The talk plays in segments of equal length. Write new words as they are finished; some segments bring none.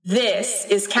This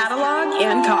is Catalog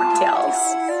and Cocktails,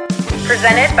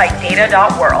 presented by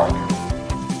Data.World.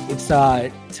 It's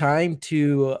time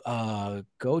to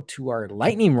go to our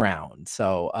lightning round.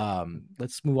 So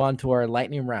let's move on to our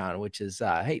lightning round, which is,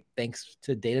 hey, thanks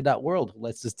to Data.World.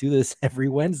 Let's just do this every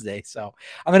Wednesday. So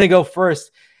I'm going to go first.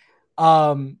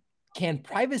 Can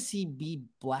privacy be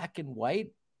black and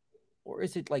white, or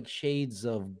is it like shades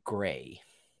of gray?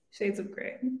 Shades of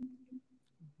gray.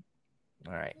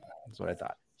 All right. That's what I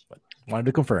thought. Wanted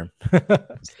to confirm.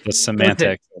 The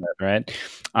semantics of it, right?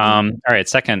 All right,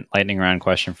 second lightning round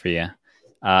question for you.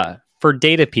 For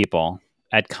data people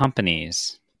at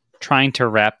companies trying to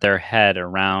wrap their head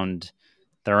around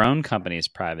their own company's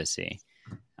privacy,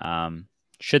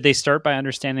 should they start by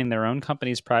understanding their own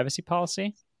company's privacy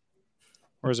policy?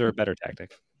 Or is there a better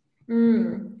tactic?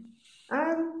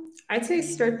 I'd say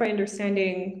start by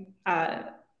understanding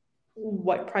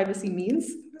what privacy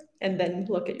means, and then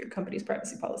look at your company's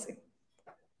privacy policy.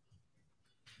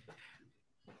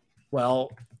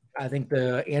 Well, I think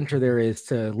the answer there is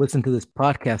to listen to this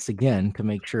podcast again to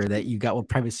make sure that you got what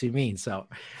privacy means. So,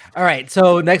 all right.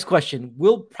 So next question,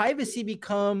 will privacy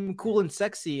become cool and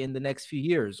sexy in the next few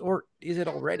years, or is it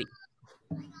already?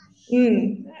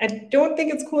 I don't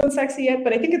think it's cool and sexy yet,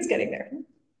 but I think it's getting there.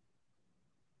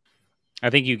 I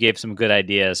think you gave some good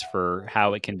ideas for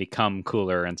how it can become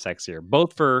cooler and sexier,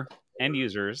 both for end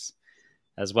users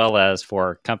as well as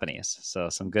for companies. So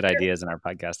some good ideas in our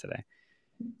podcast today.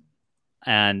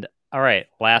 And all right,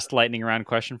 last lightning round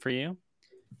question for you.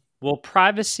 Will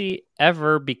privacy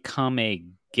ever become a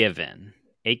given,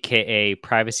 aka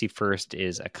privacy first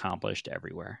is accomplished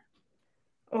everywhere?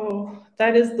 Oh,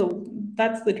 that's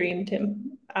the dream,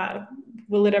 Tim.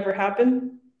 Will it ever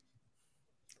happen?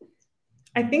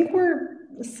 I think we're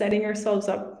setting ourselves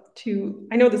up to,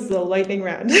 I know this is a lightning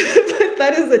round, but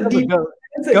that is a deep... Go.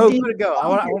 I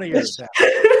want to hear this.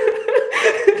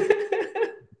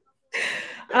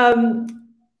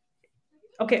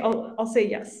 Okay, I'll say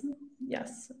yes.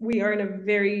 Yes, we are in a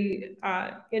very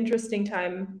interesting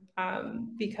time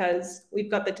because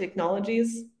we've got the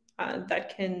technologies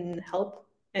that can help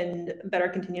and that are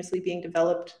continuously being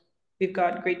developed. We've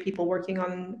got great people working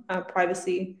on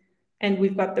privacy, and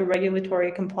we've got the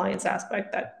regulatory compliance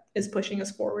aspect that is pushing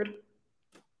us forward.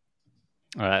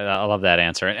 All right, I love that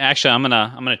answer. And actually, I'm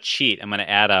gonna cheat. I'm gonna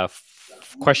add a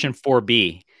question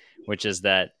 4B, which is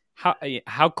that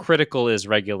how critical is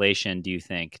regulation, do you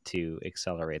think, to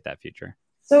accelerate that future?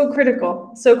 So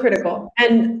critical.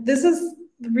 And this is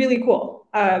really cool.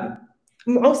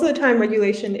 Most of the time,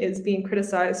 regulation is being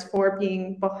criticized for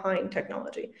being behind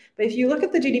technology. But if you look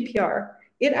at the GDPR,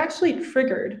 it actually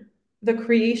triggered the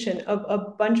creation of a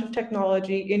bunch of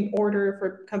technology in order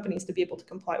for companies to be able to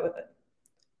comply with it.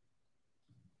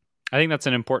 I think that's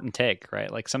an important take, right?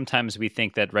 Like sometimes we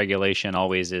think that regulation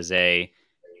always is a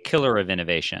killer of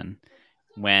innovation,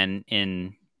 when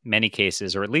in many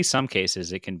cases, or at least some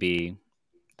cases, it can be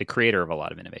the creator of a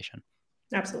lot of innovation.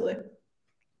 Absolutely.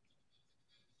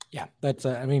 Yeah, that's,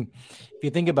 I mean, if you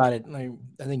think about it, I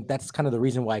think that's kind of the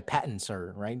reason why patents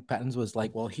are, right? Patents was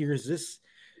like, well, here is this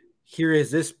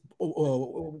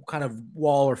kind of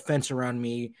wall or fence around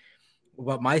me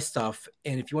about my stuff.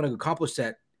 And if you want to accomplish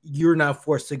that, you're now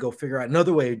forced to go figure out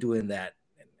another way of doing that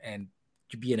and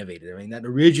to be innovative. I mean, that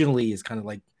originally is kind of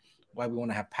like why we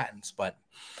want to have patents, but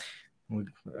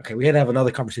okay, we had to have another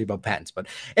conversation about patents. But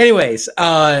anyways,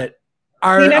 sorry,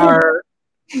 go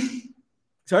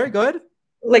ahead.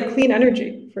 Like clean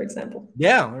energy, for example.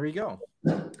 Yeah, there you go.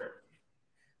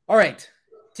 All right.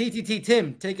 TTT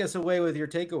Tim, take us away with your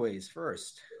takeaways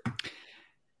first.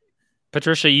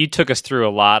 Patricia, you took us through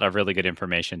a lot of really good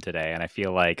information today, and I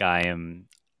feel like I am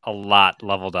a lot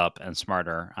leveled up and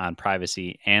smarter on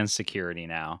privacy and security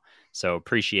now. So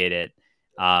appreciate it.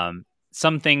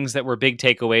 Some things that were big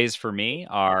takeaways for me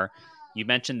are, you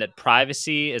mentioned that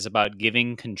privacy is about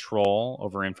giving control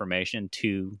over information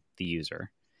to the user,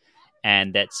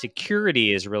 and that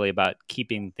security is really about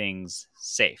keeping things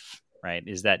safe, right?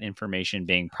 Is that information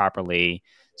being properly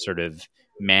sort of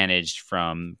managed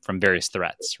from various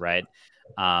threats, right?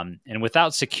 And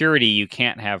without security, you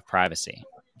can't have privacy.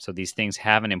 So these things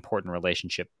have an important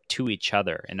relationship to each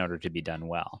other in order to be done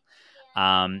well.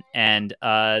 And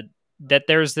that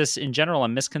there's this, in general, a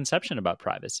misconception about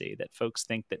privacy, that folks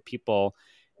think that people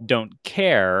don't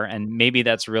care, and maybe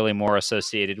that's really more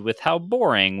associated with how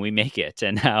boring we make it,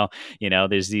 and how,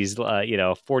 there's these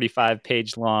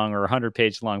 45-page long or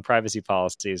 100-page long privacy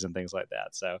policies and things like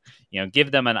that. So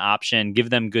give them an option, give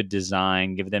them good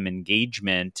design, give them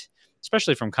engagement,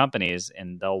 especially from companies,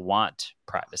 and they'll want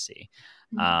privacy.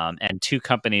 And two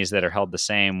companies that are held the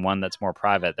same, one that's more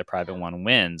private, the private one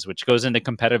wins, which goes into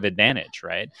competitive advantage,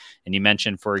 right? And you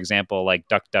mentioned, for example, like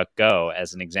DuckDuckGo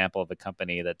as an example of a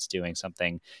company that's doing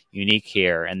something unique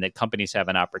here, and that companies have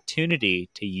an opportunity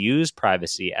to use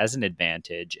privacy as an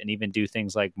advantage and even do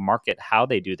things like market how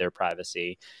they do their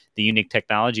privacy, the unique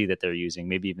technology that they're using,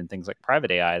 maybe even things like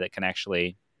private AI that can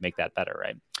actually make that better,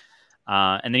 right?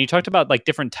 And then you talked about like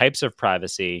different types of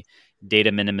privacy,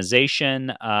 data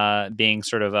minimization being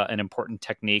sort of an important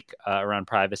technique around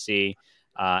privacy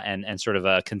and sort of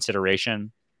a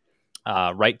consideration,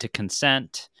 right to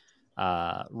consent,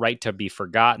 right to be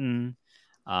forgotten,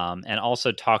 and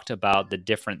also talked about the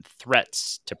different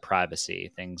threats to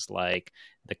privacy, things like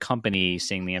the company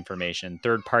seeing the information,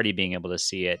 third party being able to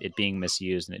see it, it being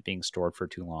misused, and it being stored for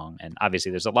too long. And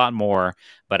obviously there's a lot more,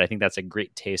 but I think that's a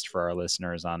great taste for our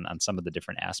listeners on some of the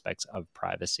different aspects of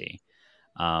privacy.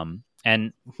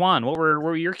 And Juan, what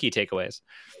were your key takeaways?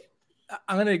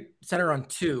 I'm going to center on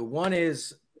two. One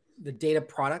is the data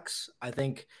products. I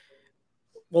think,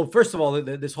 well, first of all,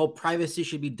 this whole privacy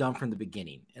should be done from the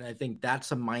beginning. And I think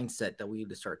that's a mindset that we need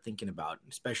to start thinking about,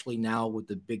 especially now with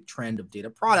the big trend of data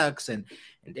products and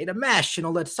data mesh and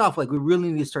all that stuff. Like, we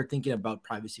really need to start thinking about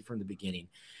privacy from the beginning.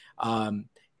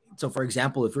 So, for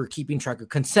example, if we're keeping track of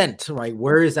consent, right,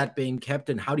 where is that being kept,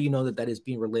 and how do you know that is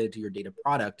being related to your data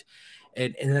product?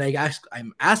 And then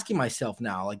I'm asking myself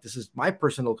now, like, this is my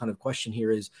personal kind of question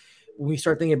here, is when we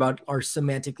start thinking about our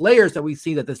semantic layers, that we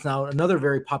see that that's now another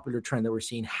very popular trend that we're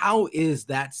seeing. How is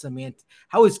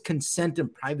consent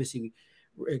and privacy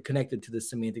connected to the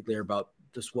semantic layer about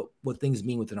just what things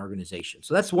mean within an organization?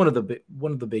 So that's one of the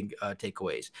big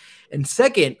takeaways. And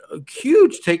second, a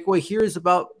huge takeaway here is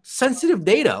about sensitive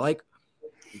data. Like,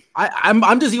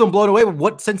 I'm just even blown away with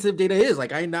what sensitive data is.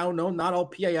 Like, I now know not all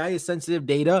PII is sensitive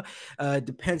data.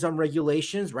 Depends on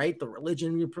regulations, right? The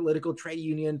religion, political, trade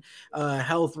union,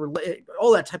 health,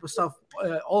 all that type of stuff.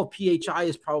 All PHI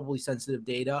is probably sensitive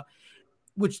data,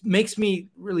 which makes me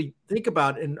really think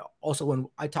about. And also when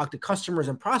I talk to customers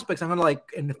and prospects, I'm going to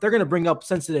like, and if they're going to bring up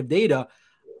sensitive data,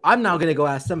 I'm now going to go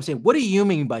ask them, saying, what do you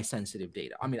mean by sensitive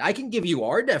data? I mean, I can give you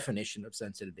our definition of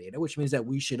sensitive data, which means that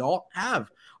we should all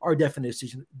have our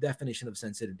definition of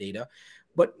sensitive data.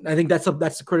 But I think that's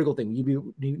a critical thing.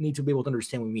 You need to be able to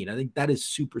understand what we mean. I think that is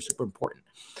super, super important.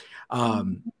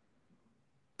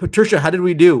 Patricia, how did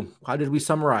we do? How did we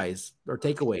summarize our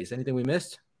takeaways? Anything we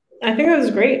missed? I think it was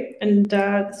great. And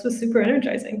this was super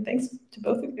energizing. Thanks to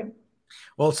both of you.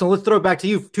 Well, so let's throw it back to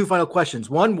you. Two final questions.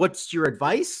 One, what's your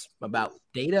advice about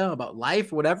data, about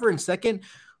life, whatever? And second,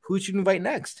 who should you invite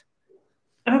next?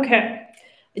 Okay.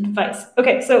 Advice.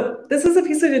 Okay. So this is a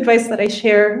piece of advice that I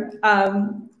share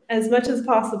as much as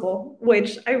possible,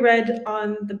 which I read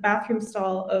on the bathroom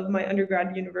stall of my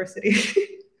undergrad university.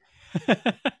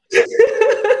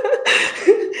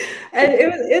 And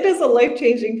it is a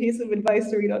life-changing piece of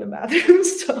advice to read on a bathroom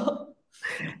stall.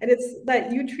 And it's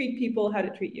that you treat people how to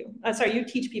treat you. You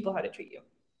teach people how to treat you.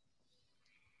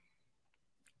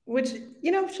 Which,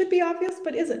 should be obvious,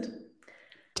 but isn't.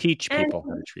 Teach people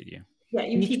how to treat you. Yeah,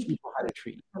 you teach people how to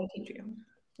treat you.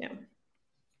 Yeah.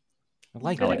 I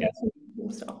like it.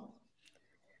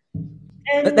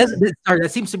 And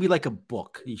that seems to be like a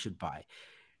book you should buy.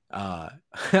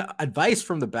 Advice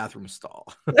from the bathroom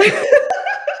stall.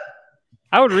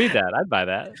 I would read that. I'd buy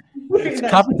that. It's a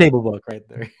coffee table book right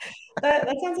there.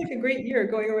 That sounds like a great year,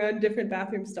 going around different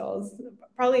bathroom stalls,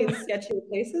 probably in sketchy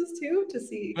places too, to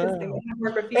see, because they might have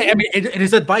more graffiti. I mean, it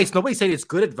is advice. Nobody said it's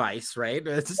good advice, right?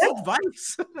 It's just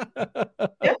advice.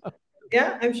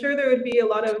 Yeah, I'm sure there would be a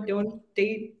lot of don't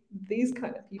date these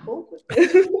kind of people.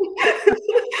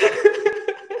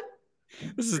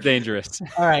 This is dangerous.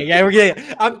 All right, yeah, we're getting.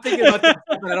 I'm thinking about this,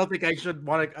 but I don't think I should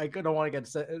want to. I don't want to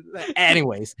get.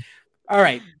 Anyways, all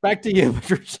right, back to you,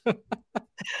 Patricia.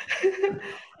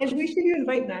 And who should you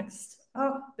invite next?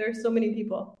 Oh, there are so many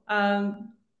people.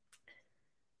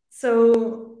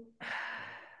 So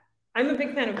I'm a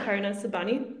big fan of Karina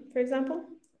Sabani, for example.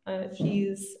 I think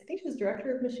she's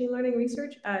director of machine learning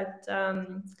research at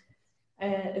a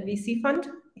VC fund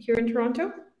here in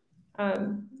Toronto.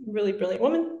 Really brilliant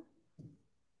woman.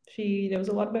 She knows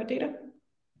a lot about data.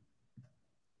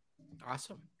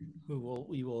 Awesome.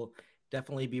 We will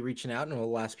definitely be reaching out, and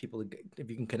we'll ask people if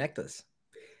you can connect us.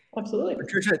 Absolutely.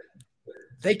 Patricia,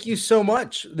 thank you so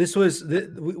much. This was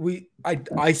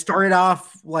I started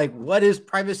off like, what is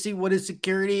privacy? What is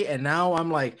security? And now I'm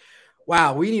like,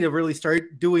 wow, we need to really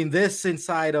start doing this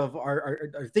inside of our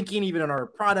thinking, even on our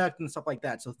product and stuff like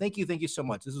that. So thank you so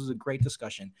much. This was a great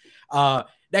discussion.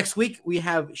 Next week, we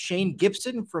have Shane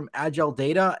Gibson from Agile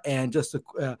Data. And just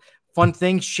a fun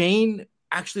thing, Shane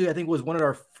actually, I think, was one of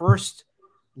our first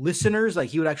listeners. Like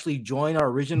he would actually join our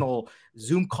original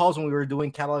Zoom calls when we were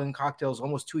doing Catalog and Cocktails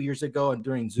almost 2 years ago and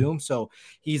during Zoom. So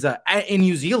he's in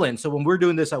New Zealand. So when we're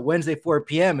doing this at Wednesday, 4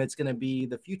 p.m., it's going to be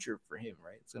the future for him,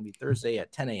 right? It's going to be Thursday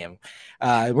at 10 a.m.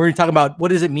 We're going to talk about what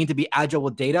does it mean to be agile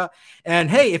with data. And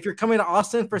hey, if you're coming to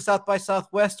Austin for South by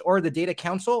Southwest or the Data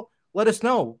Council, let us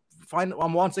know.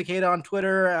 I'm Juan Cicada on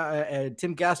Twitter,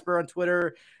 Tim Gasper on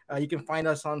Twitter. You can find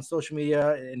us on social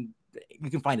media and you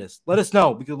can find us. Let us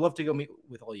know. We would love to go meet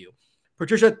with all you.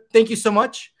 Patricia, thank you so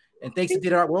much. And thanks to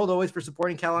Data.World always for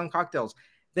supporting Catalog and Cocktails.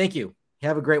 Thank you.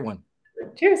 Have a great one.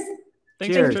 Cheers.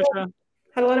 Thanks, Cheers. Patricia.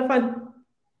 Had a lot of fun.